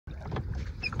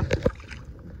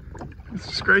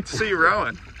great to see you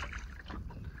rowing.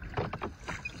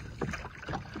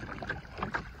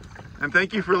 And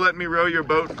thank you for letting me row your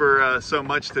boat for so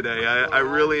much today. I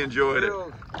really enjoyed it.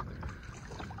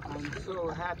 I'm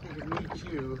so happy to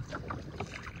meet you.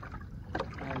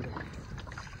 And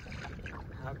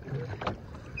happy to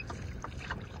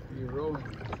be rowing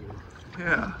with you.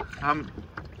 Yeah, I'm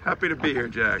happy to be here,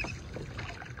 Jack.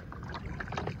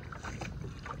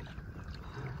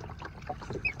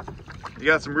 You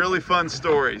got some really fun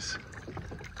stories.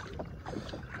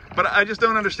 But I just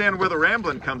don't understand where the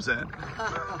rambling comes in.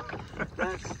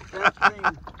 That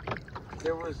thing,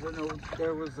 there was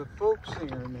a folk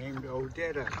singer named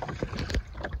Odetta.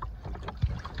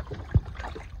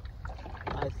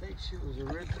 I think she was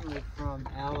originally from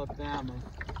Alabama,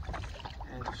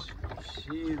 and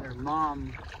she and her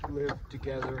mom lived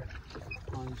together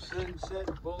on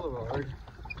Sunset Boulevard,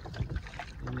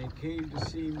 and they came to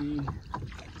see me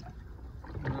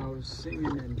when I was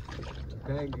singing in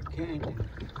Topanga Canyon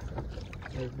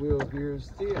at Will Geer's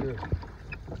Theater.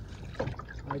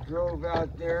 I drove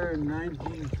out there in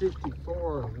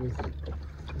 1954 with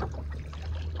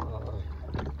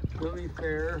Billy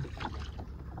Fair,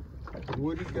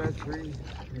 Woody Guthrie,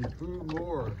 and Boo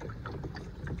Moore,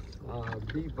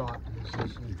 bebop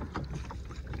musician.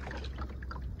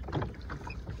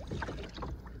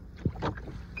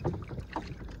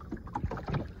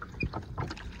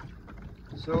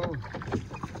 So,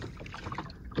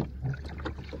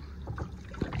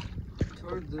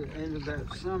 toward the end of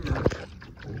that summer,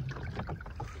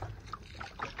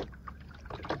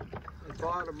 I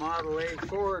bought a Model A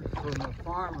Ford from a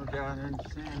farmer down in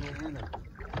Santa Ana.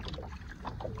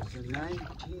 It was a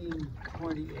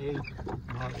 1928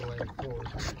 Model A Ford.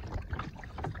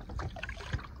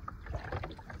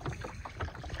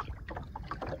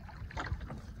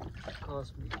 It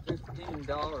cost me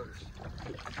 $15.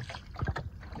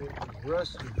 It was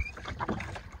rusted.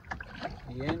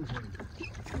 The engine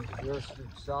was rusted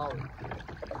solid.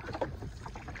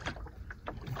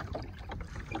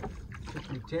 Took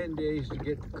me 10 days to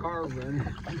get the car running.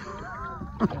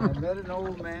 And I met an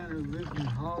old man who lived in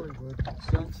Hollywood,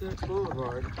 Sunset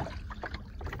Boulevard.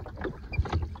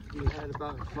 He had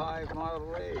about 5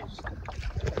 Model A's.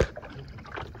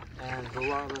 And a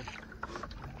lot of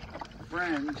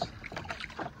friends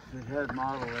that had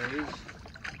Model A's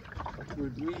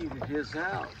would meet at his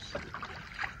house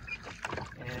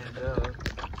and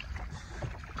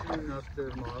tune up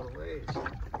their Model A's.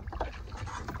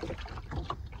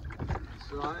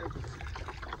 So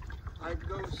I'd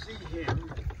go see him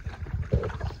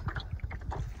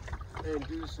and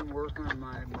do some work on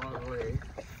my Model A,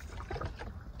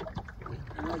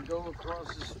 and I'd go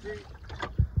across the street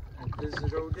and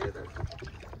visit Odetta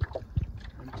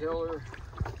and tell her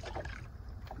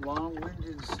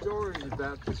long-winded stories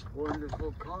about this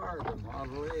wonderful car, the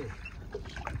Model A.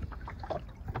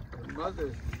 Her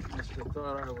mother must have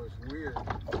thought I was weird.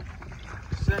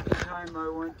 The second time I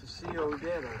went to see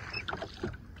Odetta,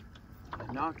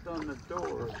 I knocked on the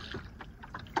door.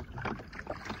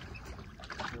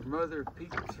 Her mother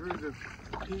peeked through the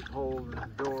peephole in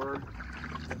the door,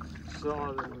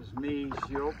 saw that it was me.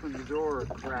 She opened the door a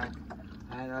crack,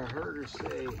 and I heard her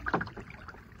say,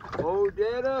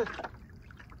 "Odetta,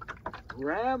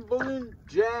 Rambling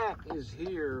Jack is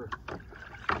here."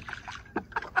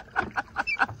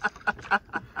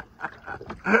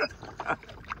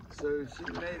 So she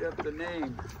made up the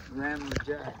name, Rambling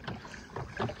Jack.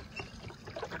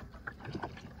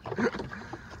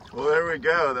 Well, there we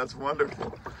go. That's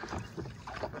wonderful.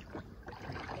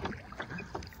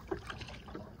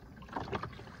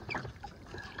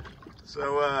 So,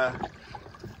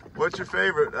 what's your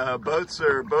favorite, boats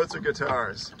or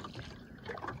guitars?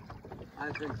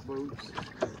 I think boats.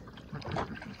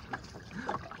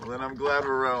 Well, then I'm glad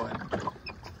we're rowing.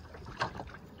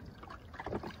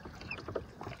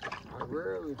 I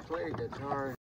rarely play guitar.